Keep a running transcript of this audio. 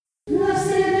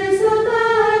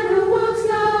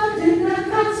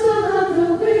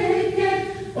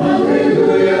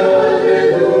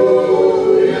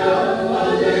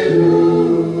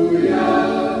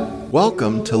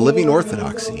Welcome to Living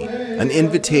Orthodoxy, an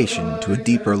invitation to a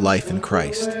deeper life in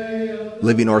Christ.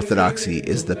 Living Orthodoxy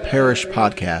is the parish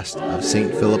podcast of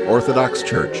St. Philip Orthodox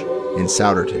Church in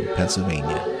Souderton,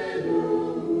 Pennsylvania.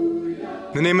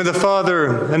 In the name of the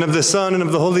Father, and of the Son, and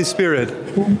of the Holy Spirit.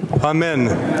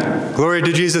 Amen. Glory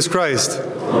to Jesus Christ.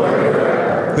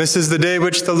 This is the day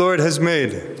which the Lord has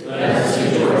made. Let us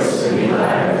rejoice and be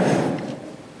glad.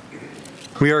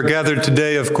 We are gathered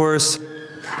today, of course.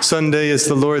 Sunday is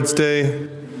the Lord's Day.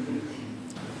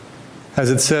 As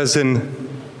it says in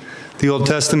the Old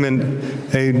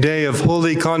Testament, a day of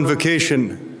holy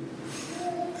convocation.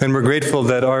 And we're grateful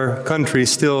that our country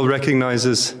still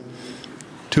recognizes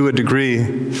to a degree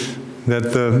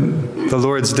that the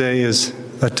Lord's Day is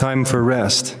a time for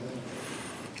rest.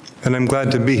 And I'm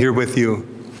glad to be here with you.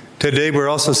 Today we're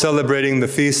also celebrating the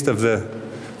feast of the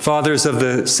Fathers of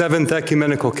the Seventh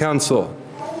Ecumenical Council.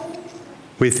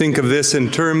 We think of this in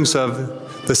terms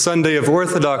of the Sunday of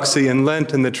Orthodoxy in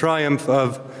Lent and the triumph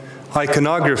of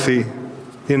iconography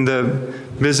in the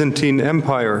Byzantine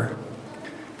Empire.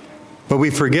 But we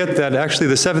forget that actually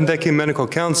the Seventh Ecumenical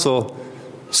Council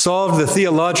solved the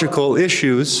theological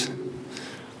issues,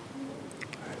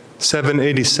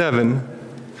 787,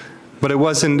 but it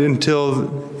wasn't until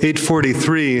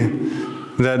 843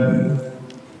 that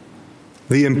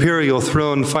the imperial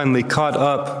throne finally caught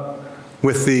up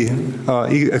with the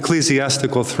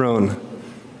ecclesiastical throne.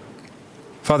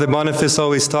 Father Boniface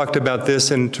always talked about this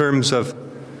in terms of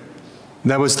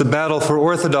that was the battle for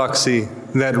orthodoxy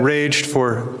that raged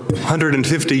for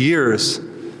 150 years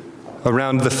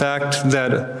around the fact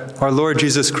that our Lord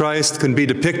Jesus Christ can be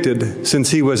depicted since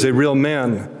he was a real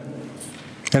man.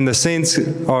 And the saints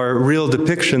are real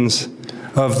depictions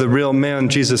of the real man,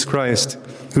 Jesus Christ,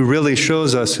 who really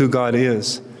shows us who God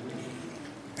is.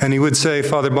 And he would say,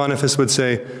 Father Boniface would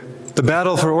say, the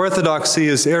battle for orthodoxy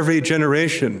is every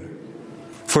generation.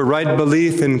 For right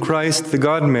belief in Christ, the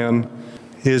God-man,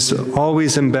 is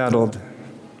always embattled.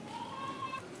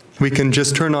 We can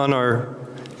just turn on our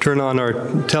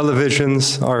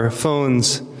televisions, our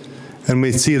phones, and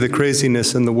we see the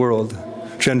craziness in the world.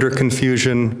 Gender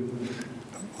confusion,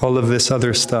 all of this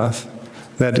other stuff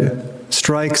that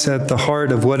strikes at the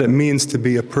heart of what it means to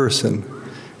be a person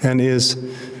and is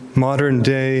modern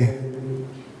day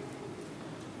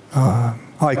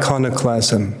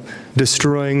iconoclasm,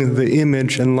 destroying the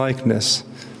image and likeness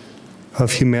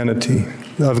of humanity,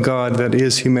 of God that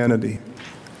is humanity.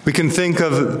 We can think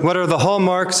of what are the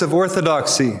hallmarks of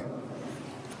orthodoxy,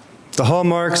 the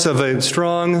hallmarks of a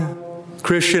strong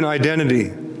Christian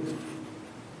identity.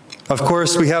 Of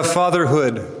course, we have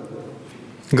fatherhood,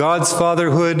 God's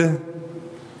fatherhood,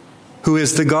 who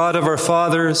is the God of our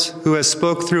fathers, who has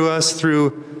spoke through us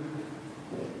through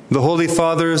the Holy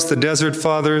Fathers, the Desert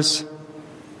Fathers,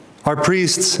 our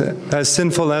priests, as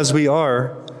sinful as we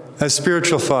are, as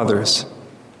spiritual fathers,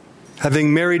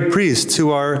 having married priests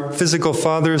who are physical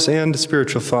fathers and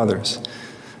spiritual fathers.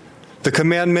 The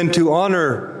commandment to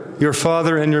honor your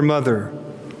father and your mother,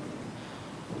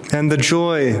 and the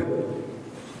joy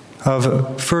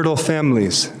of fertile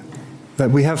families, that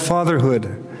we have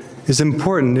fatherhood, is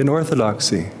important in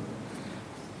orthodoxy.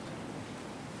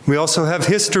 We also have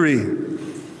history,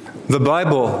 the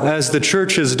Bible as the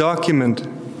church's document,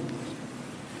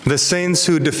 the saints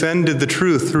who defended the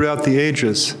truth throughout the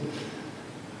ages,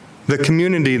 the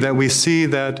community that we see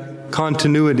that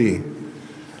continuity,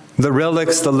 the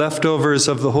relics, the leftovers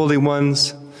of the holy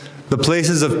ones, the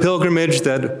places of pilgrimage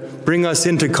that bring us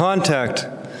into contact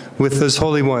with those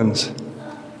holy ones,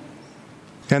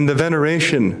 and the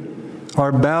veneration,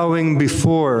 our bowing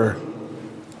before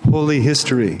holy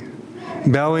history,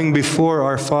 bowing before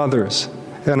our fathers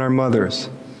and our mothers.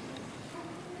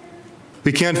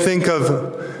 We can't think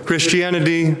of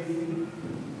Christianity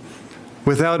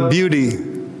without beauty,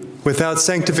 without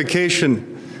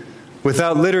sanctification,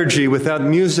 without liturgy, without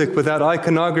music, without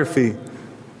iconography,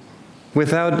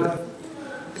 without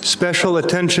special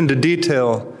attention to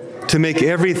detail to make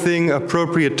everything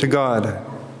appropriate to God.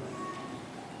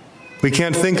 We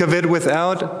can't think of it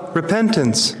without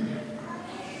repentance.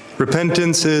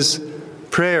 Repentance is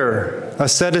prayer,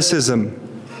 asceticism,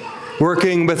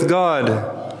 working with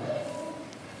God,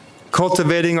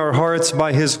 cultivating our hearts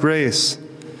by His grace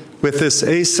with this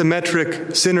asymmetric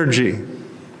synergy.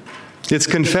 It's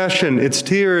confession, it's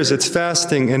tears, it's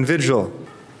fasting and vigil.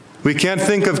 We can't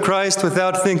think of Christ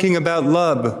without thinking about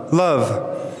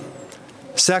love,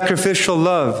 sacrificial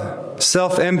love,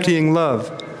 self-emptying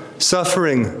love,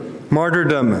 suffering,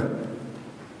 martyrdom,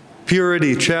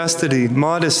 purity, chastity,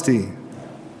 modesty,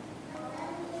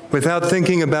 without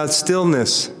thinking about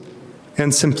stillness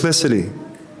and simplicity.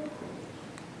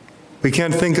 We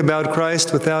can't think about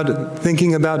Christ without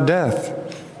thinking about death.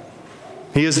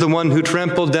 He is the one who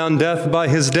trampled down death by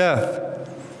his death.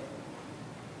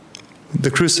 The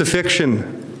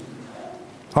crucifixion,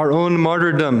 our own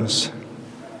martyrdoms,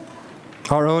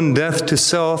 our own death to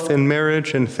self in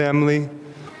marriage and family,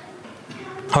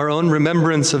 our own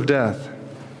remembrance of death,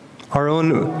 our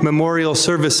own memorial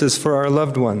services for our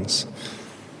loved ones.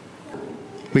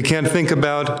 We can't think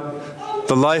about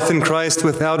the life in Christ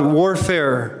without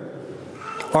warfare,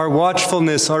 our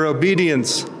watchfulness, our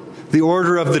obedience, the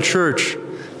order of the church,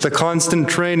 the constant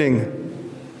training.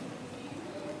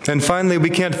 And finally, we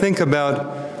can't think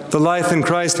about the life in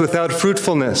Christ without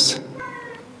fruitfulness,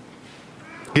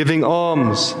 giving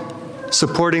alms,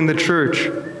 supporting the church,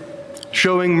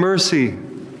 showing mercy,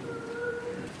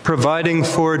 providing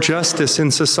for justice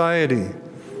in society,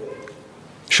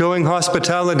 showing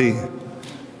hospitality,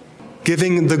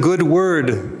 giving the good word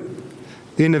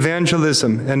in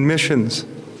evangelism and missions.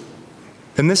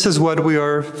 And this is what we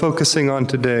are focusing on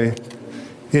today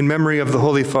in memory of the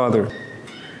Holy Father.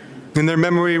 In their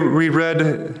memory, we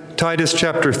read Titus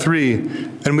chapter 3,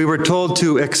 and we were told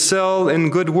to excel in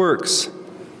good works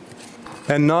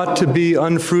and not to be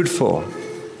unfruitful.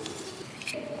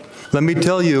 Let me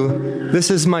tell you, this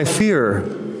is my fear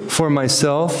for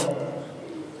myself,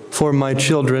 for my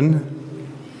children,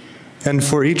 and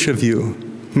for each of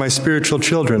you, my spiritual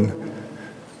children,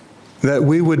 that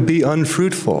we would be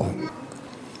unfruitful,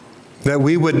 that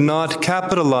we would not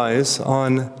capitalize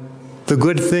on the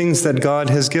good things that God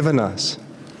has given us,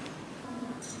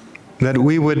 that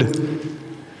we would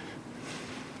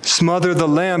smother the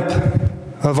lamp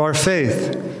of our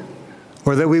faith,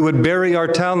 or that we would bury our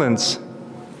talents,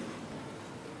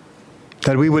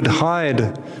 that we would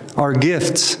hide our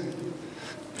gifts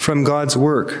from God's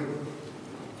work.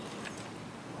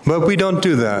 But we don't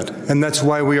do that, and that's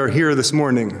why we are here this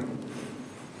morning.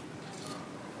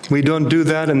 We don't do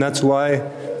that, and that's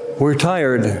why we're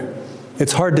tired.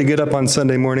 It's hard to get up on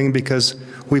Sunday morning because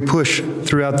we push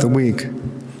throughout the week.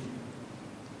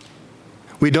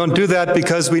 We don't do that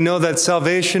because we know that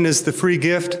salvation is the free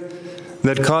gift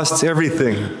that costs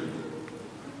everything.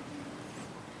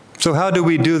 So how do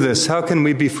we do this? How can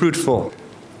we be fruitful?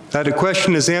 That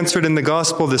question is answered in the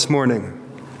gospel this morning.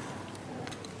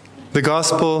 The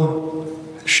gospel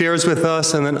shares with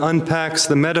us and then unpacks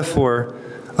the metaphor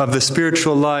of the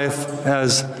spiritual life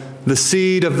as the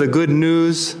seed of the good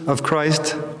news of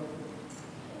Christ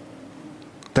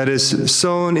that is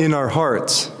sown in our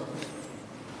hearts.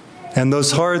 And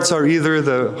those hearts are either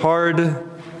the hard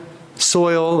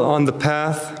soil on the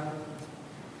path,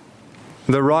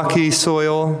 the rocky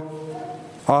soil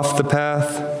off the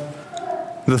path,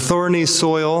 the thorny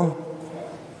soil,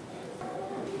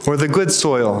 or the good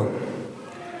soil.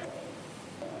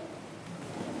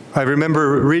 I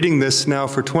remember reading this now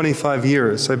for 25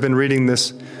 years. I've been reading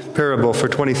this parable for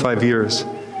 25 years.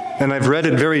 And I've read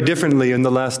it very differently in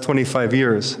the last 25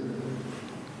 years.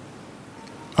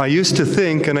 I used to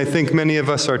think, and I think many of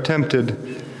us are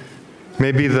tempted,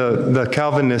 maybe the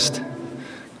Calvinist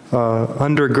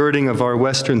undergirding of our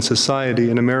Western society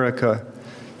in America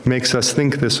makes us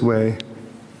think this way.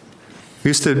 We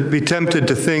used to be tempted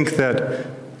to think that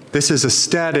this is a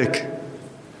static,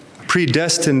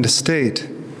 predestined state,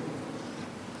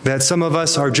 that some of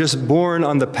us are just born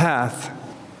on the path,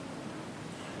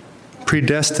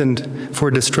 predestined for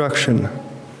destruction.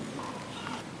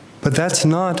 But that's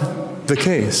not the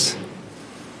case.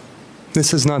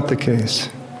 This is not the case.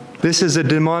 This is a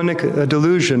demonic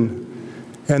delusion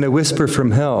and a whisper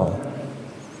from hell,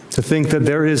 to think that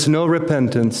there is no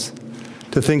repentance,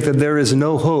 to think that there is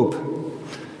no hope,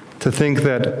 to think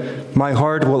that my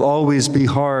heart will always be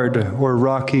hard or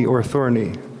rocky or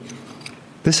thorny.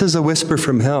 This is a whisper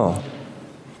from hell.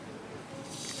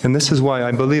 And this is why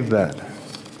I believe that.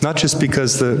 Not just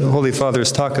because the Holy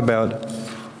Fathers talk about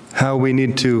how we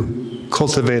need to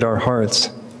cultivate our hearts,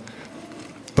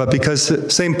 but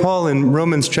because St. Paul in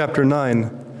Romans chapter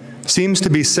 9 seems to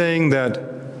be saying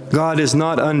that God is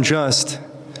not unjust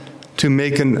to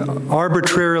make and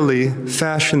arbitrarily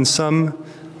fashion some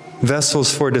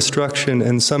vessels for destruction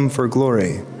and some for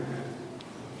glory.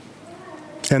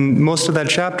 And most of that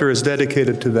chapter is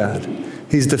dedicated to that.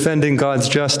 He's defending God's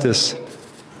justice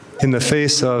in the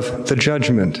face of the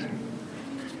judgment.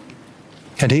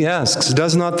 And he asks,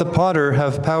 does not the potter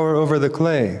have power over the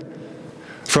clay,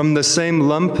 from the same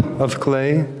lump of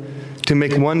clay, to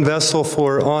make one vessel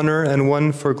for honor and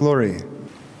one for glory?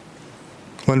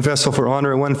 One vessel for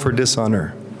honor and one for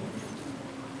dishonor.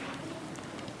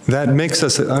 That makes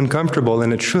us uncomfortable,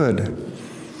 and it should.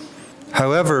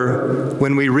 However,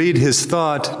 when we read his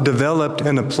thought developed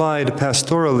and applied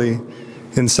pastorally,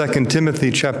 in 2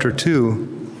 Timothy chapter 2,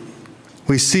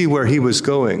 we see where he was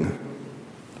going.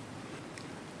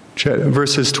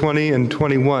 Verses 20 and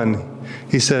 21,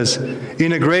 he says,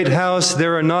 "In a great house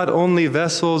there are not only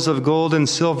vessels of gold and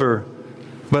silver,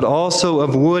 but also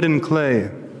of wood and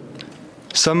clay,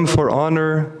 some for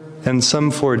honor and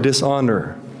some for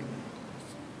dishonor.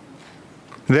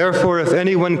 Therefore, if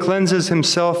anyone cleanses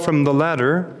himself from the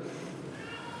latter,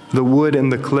 the wood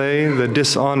and the clay, the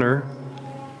dishonor,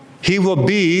 he will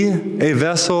be a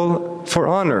vessel for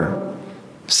honor,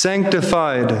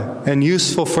 sanctified and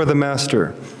useful for the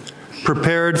master,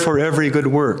 prepared for every good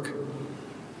work."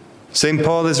 St.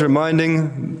 Paul is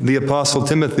reminding the Apostle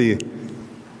Timothy,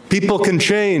 people can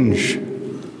change,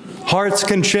 hearts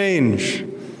can change,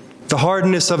 the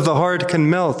hardness of the heart can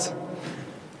melt,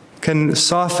 can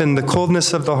soften, the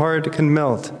coldness of the heart can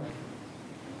melt.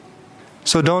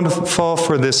 So don't fall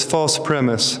for this false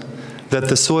premise that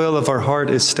the soil of our heart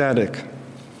is static.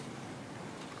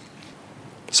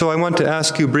 So I want to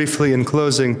ask you briefly in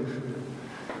closing,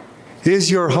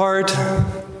 is your heart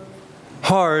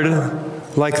hard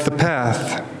like the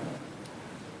path?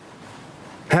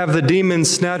 Have the demons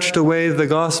snatched away the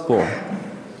gospel?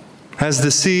 Has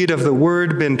the seed of the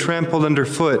word been trampled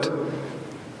underfoot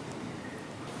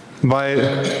by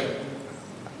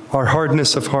our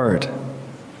hardness of heart?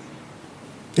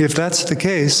 If that's the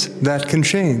case, that can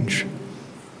change.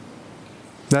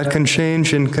 That can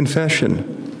change in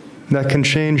confession. That can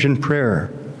change in prayer.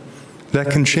 That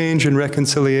can change in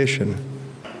reconciliation.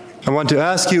 I want to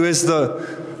ask you, is the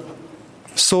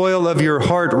soil of your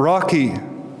heart rocky?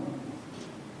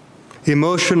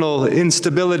 Emotional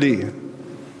instability,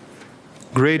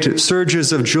 great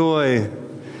surges of joy,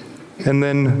 and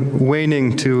then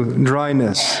waning to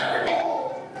dryness?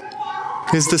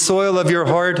 Is the soil of your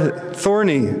heart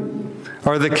thorny?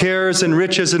 Are the cares and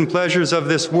riches and pleasures of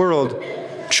this world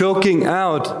choking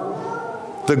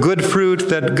out the good fruit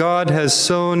that God has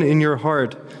sown in your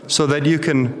heart so that you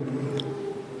can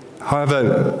have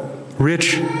a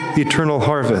rich eternal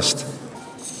harvest?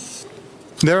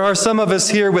 There are some of us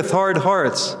here with hard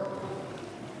hearts,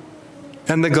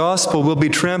 and the gospel will be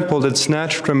trampled and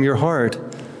snatched from your heart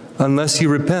unless you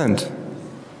repent.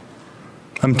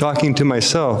 I'm talking to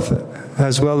myself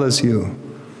as well as you.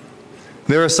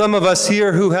 There are some of us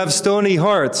here who have stony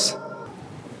hearts,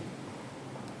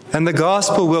 and the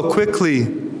gospel will quickly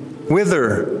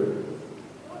wither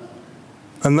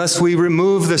unless we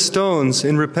remove the stones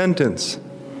in repentance.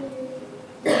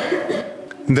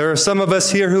 There are some of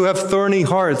us here who have thorny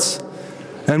hearts,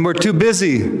 and we're too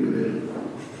busy,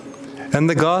 and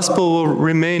the gospel will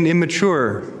remain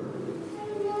immature,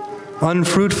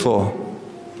 unfruitful,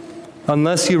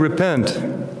 unless you repent.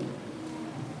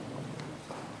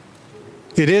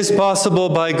 It is possible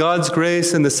by God's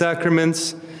grace in the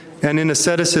sacraments and in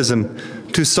asceticism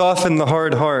to soften the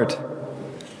hard heart,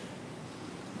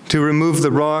 to remove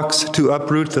the rocks, to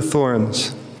uproot the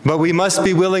thorns. But we must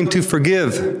be willing to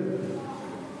forgive.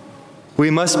 We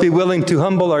must be willing to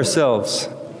humble ourselves.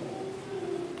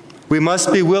 We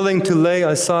must be willing to lay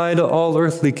aside all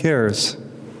earthly cares.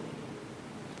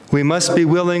 We must be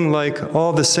willing, like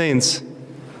all the saints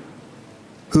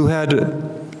who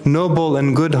had noble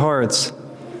and good hearts,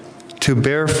 to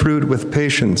bear fruit with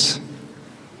patience.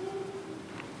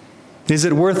 Is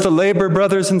it worth the labor,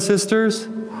 brothers and sisters?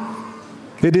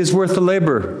 It is worth the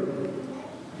labor,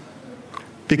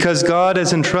 because God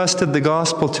has entrusted the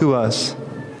gospel to us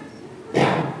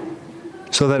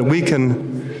so that we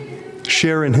can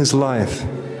share in his life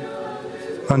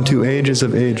unto ages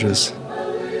of ages.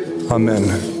 Amen.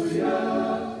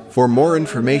 For more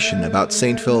information about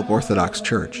St. Philip Orthodox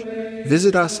Church,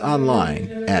 visit us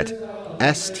online at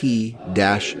st-philip.net.